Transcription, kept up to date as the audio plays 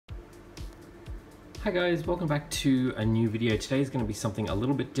Hi guys, welcome back to a new video. Today is going to be something a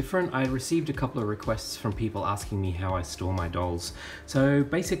little bit different. I received a couple of requests from people asking me how I store my dolls. So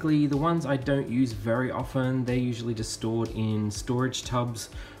basically the ones I don't use very often, they're usually just stored in storage tubs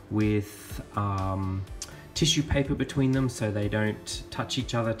with tissue paper between them so they don't touch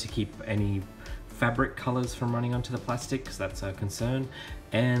each other to keep any fabric colors from running onto the plastic, because that's a concern.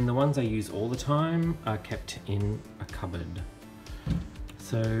 And the ones I use all the time are kept in a cupboard.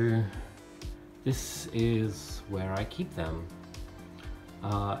 So this is where I keep them.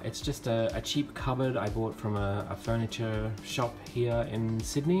 It's just a cheap cupboard I bought from a furniture shop here in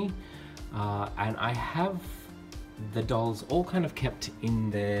Sydney. And I have the dolls all kind of kept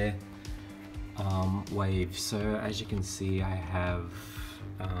in their waves. So as you can see, I have,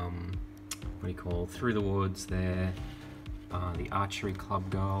 what do you call, Through the Woods there, the Archery Club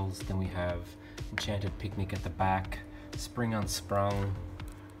girls, then we have Enchanted Picnic at the back, Spring Unsprung,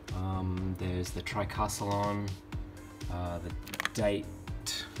 there's the Tricassalon, the Date,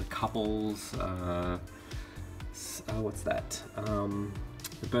 the Couples, what's that?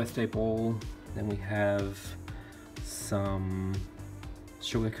 The Birthday Ball, then we have some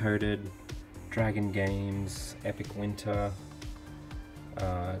Sugar-Coated, Dragon Games, Epic Winter,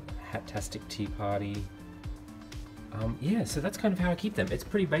 Hattastic Tea Party. Yeah, so that's kind of how I keep them. It's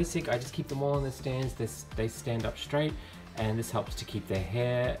pretty basic. I just keep them all in the stands. They stand up straight, and this helps to keep their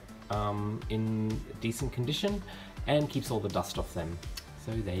hair in decent condition and keeps all the dust off them.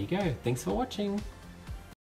 So there you go. Thanks for watching.